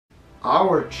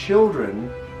Our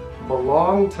children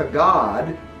belong to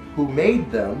God who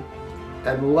made them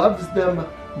and loves them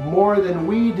more than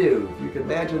we do. If you can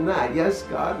imagine that. Yes,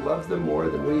 God loves them more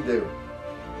than we do.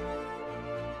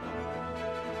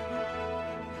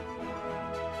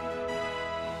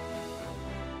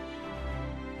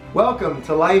 Welcome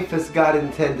to Life as God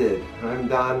Intended. I'm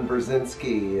Don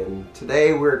Brzezinski, and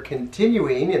today we're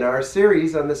continuing in our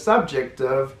series on the subject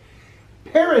of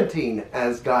parenting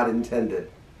as God intended.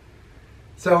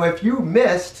 So if you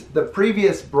missed the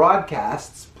previous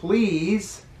broadcasts,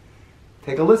 please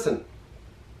take a listen.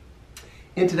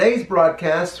 In today's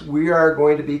broadcast, we are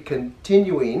going to be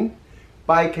continuing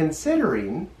by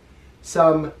considering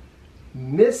some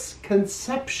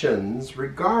misconceptions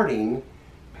regarding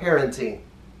parenting.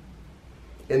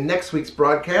 In next week's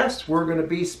broadcast, we're going to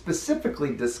be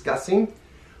specifically discussing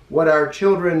what our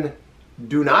children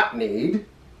do not need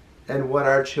and what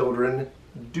our children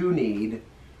do need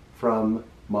from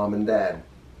mom and dad.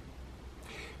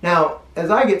 Now,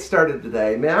 as I get started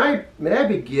today, may I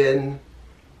begin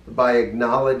by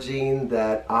acknowledging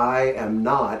that I am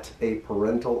not a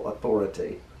parental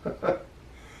authority.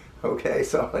 Okay,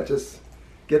 so I just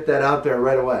get that out there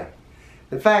right away.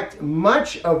 In fact,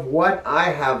 much of what I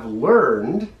have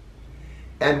learned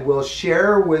and will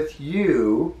share with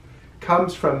you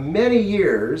comes from many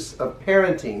years of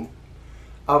parenting,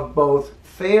 of both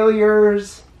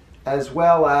failures as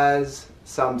well as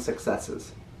some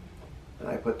successes. And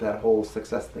I put that whole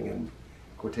success thing in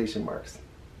quotation marks.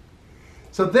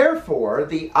 So therefore,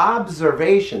 the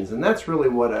observations, and that's really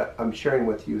what I'm sharing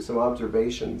with you, some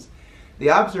observations.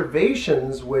 The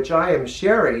observations which I am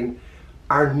sharing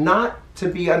are not to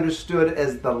be understood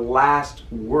as the last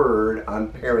word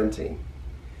on parenting.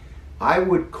 I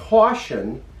would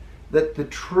caution that the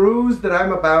truths that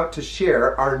I'm about to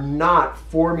share are not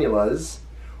formulas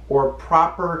or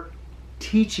proper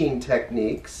teaching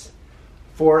techniques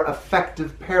for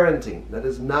effective parenting. That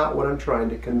is not what I'm trying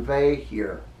to convey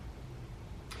here.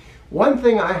 One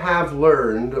thing I have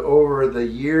learned over the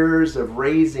years of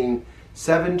raising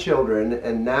 7 children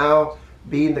and now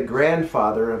being the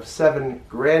grandfather of 7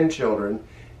 grandchildren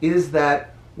is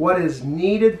that what is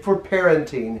needed for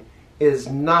parenting is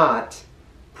not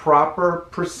proper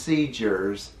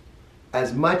procedures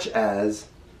as much as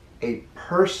a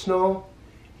personal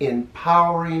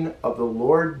empowering of the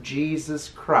Lord Jesus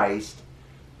Christ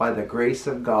by the grace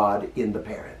of God in the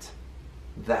parent.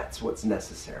 That's what's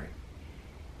necessary.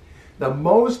 The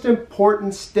most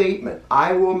important statement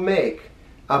I will make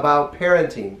about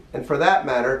parenting, and for that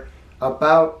matter,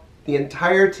 about the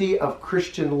entirety of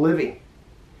Christian living,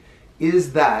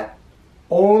 is that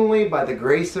only by the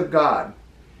grace of God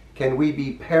can we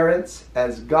be parents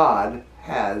as God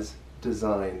has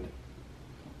designed.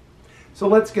 So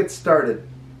let's get started.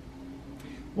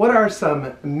 What are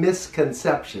some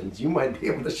misconceptions, you might be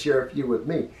able to share a few with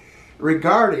me,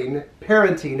 regarding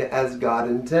parenting as God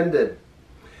intended?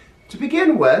 To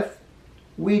begin with,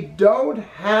 we don't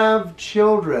have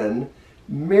children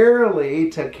merely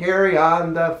to carry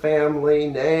on the family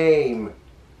name.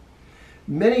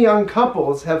 Many young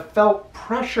couples have felt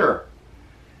pressure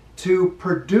to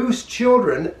produce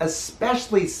children,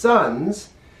 especially sons,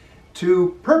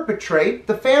 to perpetrate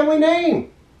the family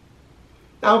name.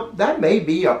 Now, that may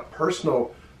be a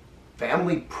personal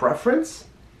family preference,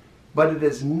 but it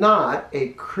is not a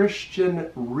Christian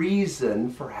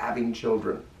reason for having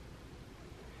children.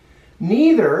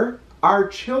 Neither are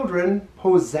children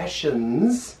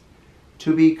possessions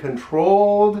to be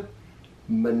controlled,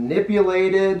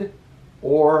 manipulated,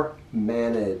 or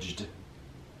managed.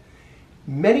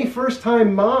 Many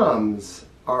first-time moms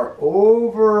are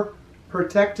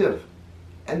overprotective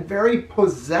and very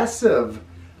possessive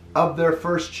of their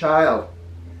first child,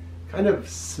 kind of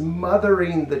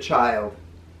smothering the child.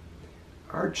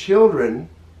 Our children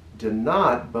do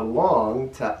not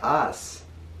belong to us.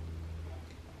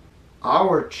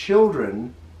 Our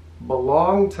children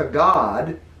belong to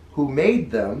God who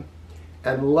made them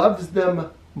and loves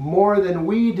them more than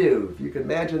we do. If you can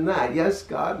imagine that. Yes,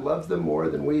 God loves them more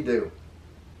than we do.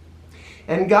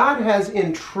 And God has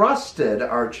entrusted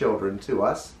our children to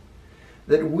us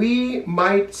that we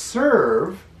might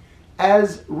serve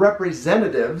as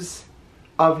representatives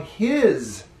of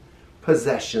His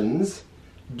possessions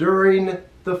during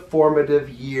the formative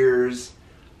years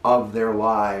of their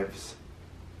lives.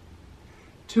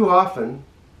 Too often,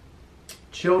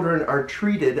 children are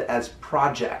treated as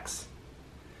projects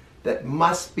that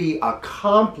must be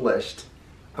accomplished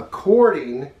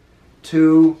according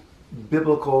to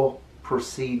biblical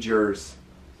procedures.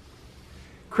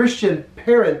 Christian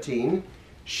parenting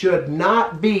should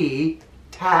not be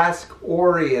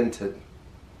task-oriented.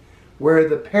 where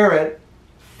the parent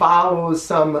follows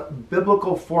some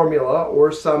biblical formula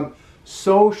or some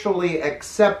socially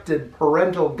accepted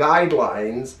parental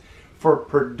guidelines for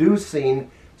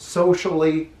producing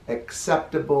socially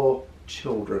acceptable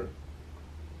children.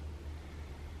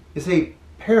 You see,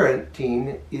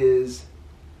 parenting is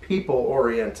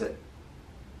people-oriented,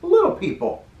 little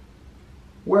people,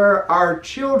 where our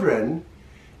children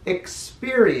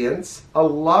experience a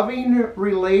loving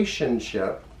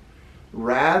relationship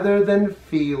rather than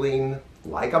feeling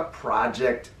like a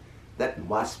project that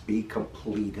must be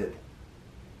completed.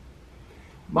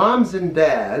 Moms and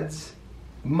dads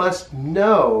must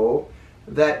know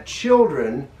that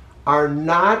children are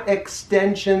not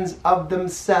extensions of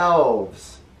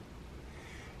themselves.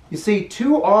 You see,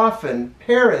 too often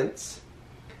parents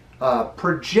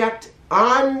project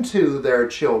onto their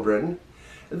children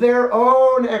their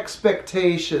own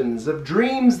expectations of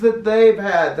dreams that they've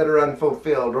had that are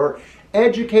unfulfilled, or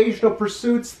educational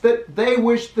pursuits that they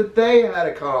wish that they had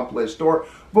accomplished, or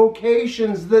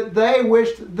vocations that they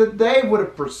wished that they would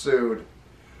have pursued,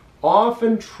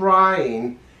 often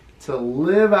trying to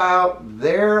live out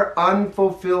their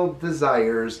unfulfilled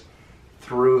desires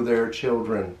through their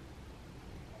children.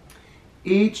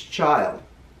 Each child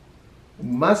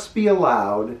must be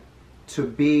allowed to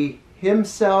be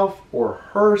himself or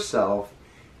herself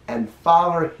and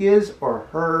follow his or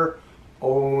her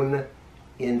own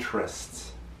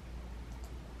interests.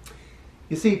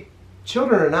 You see,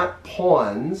 children are not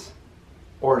pawns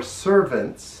or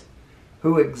servants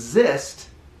who exist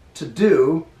to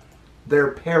do their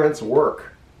parents'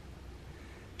 work.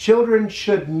 Children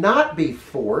should not be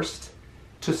forced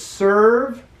to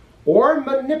serve or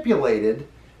manipulated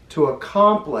to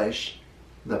accomplish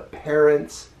the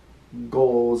parents'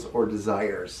 goals or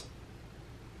desires.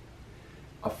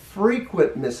 A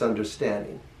frequent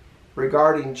misunderstanding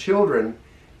regarding children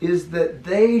is that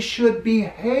they should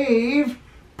behave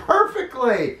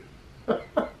perfectly.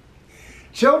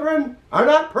 Children are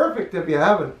not perfect, if you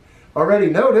haven't already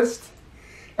noticed,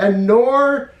 and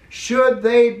nor should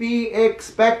they be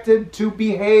expected to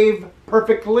behave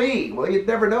perfectly. Well, you'd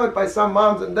never know it by some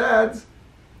moms and dads.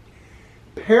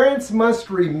 Parents must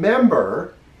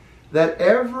remember that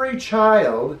every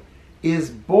child is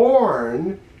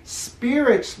born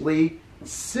spiritually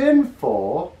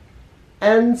sinful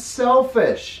and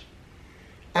selfish,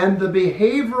 and the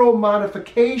behavioral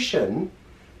modification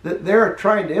that they're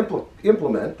trying to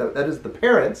implement, that is the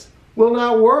parents, will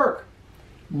not work,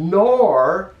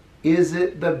 nor is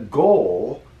it the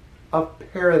goal of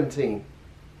parenting.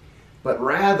 But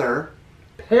rather,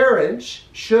 parents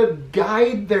should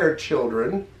guide their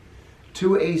children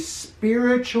to a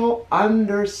spiritual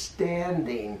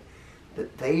understanding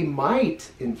that they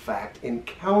might, in fact,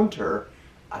 encounter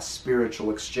a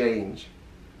spiritual exchange.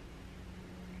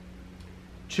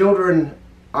 Children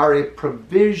are a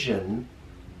provision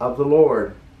of the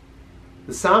Lord.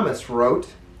 The psalmist wrote,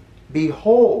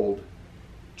 "Behold,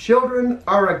 children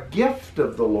are a gift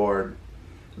of the Lord.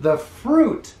 The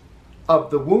fruit of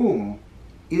the womb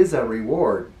is a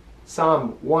reward."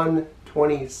 Psalm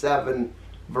 127,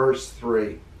 verse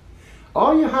 3.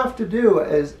 All you have to do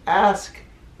is ask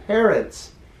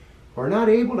parents who are not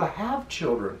able to have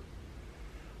children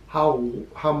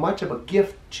how much of a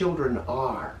gift children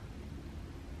are.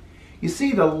 You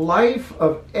see, the life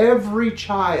of every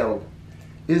child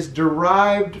is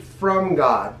derived from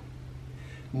God,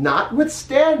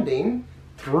 notwithstanding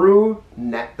through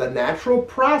the natural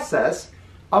process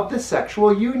of the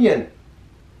sexual union.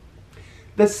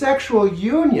 The sexual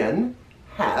union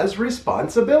has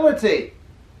responsibility.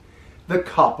 The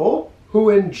couple who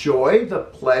enjoy the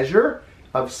pleasure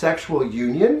of sexual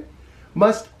union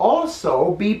must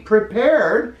also be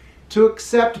prepared to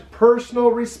accept personal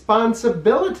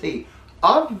responsibility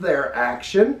of their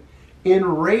action in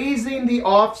raising the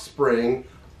offspring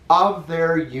of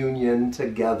their union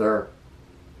together.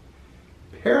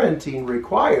 Parenting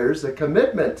requires a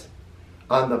commitment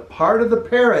on the part of the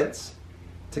parents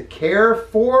to care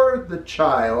for the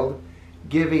child,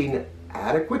 giving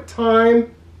adequate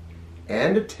time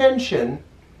and attention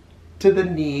to the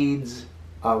needs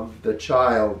of the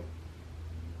child.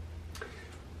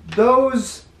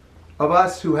 Those of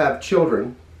us who have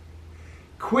children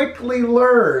quickly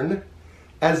learn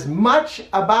as much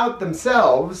about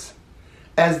themselves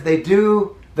as they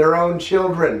do their own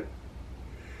children,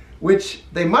 which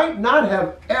they might not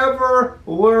have ever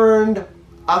learned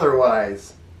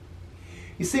otherwise.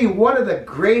 You see, one of the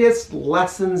greatest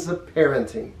lessons of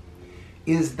parenting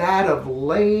is that of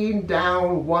laying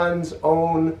down one's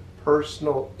own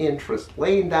personal interest,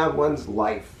 laying down one's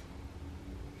life.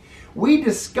 We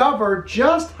discover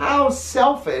just how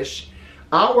selfish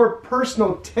our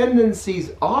personal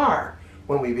tendencies are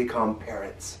when we become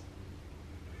parents.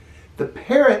 The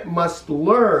parent must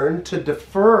learn to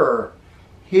defer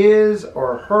his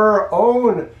or her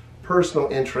own personal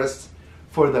interests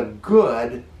for the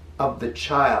good of the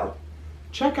child.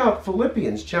 Check out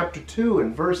Philippians chapter 2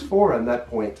 and verse 4 on that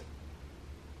point.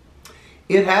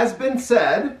 It has been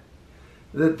said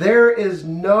that there is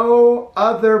no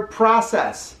other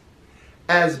process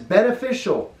as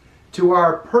beneficial to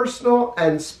our personal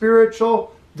and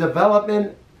spiritual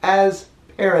development as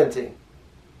parenting,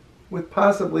 with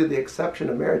possibly the exception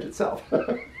of marriage itself.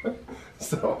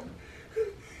 So,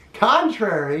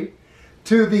 contrary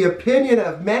to the opinion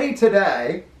of many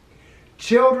today,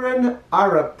 children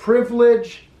are a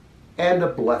privilege and a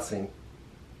blessing.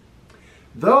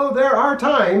 Though there are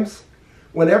times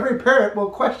when every parent will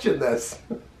question this.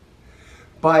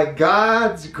 By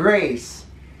God's grace,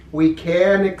 we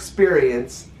can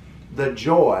experience the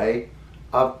joy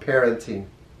of parenting.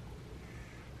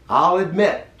 I'll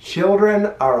admit,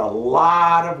 children are a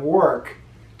lot of work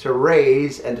to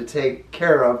raise and to take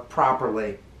care of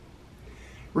properly.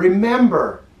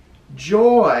 Remember,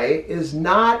 joy is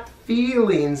not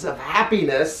feelings of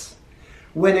happiness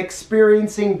when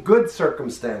experiencing good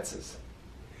circumstances,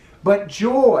 but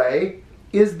joy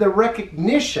is the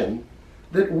recognition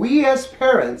that we as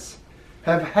parents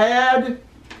have had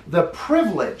the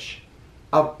privilege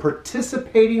of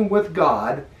participating with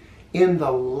God in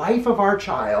the life of our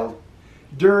child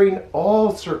during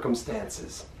all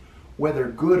circumstances, whether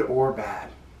good or bad.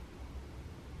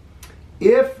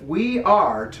 If we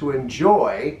are to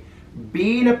enjoy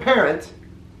being a parent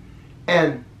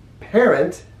and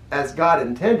parent as God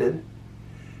intended,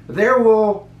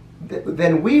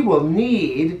 then we will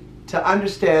need to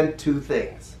understand two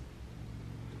things.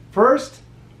 First,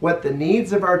 what the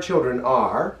needs of our children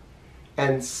are,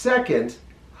 and second,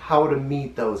 how to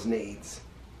meet those needs.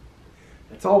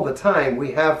 That's all the time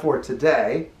we have for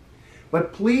today,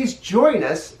 but please join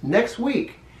us next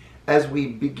week as we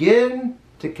begin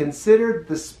to consider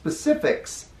the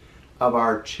specifics of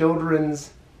our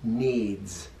children's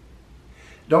needs.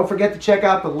 Don't forget to check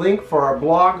out the link for our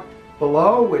blog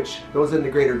below, which goes into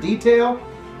greater detail.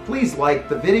 Please like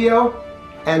the video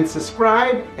and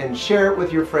subscribe and share it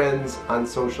with your friends on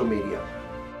social media.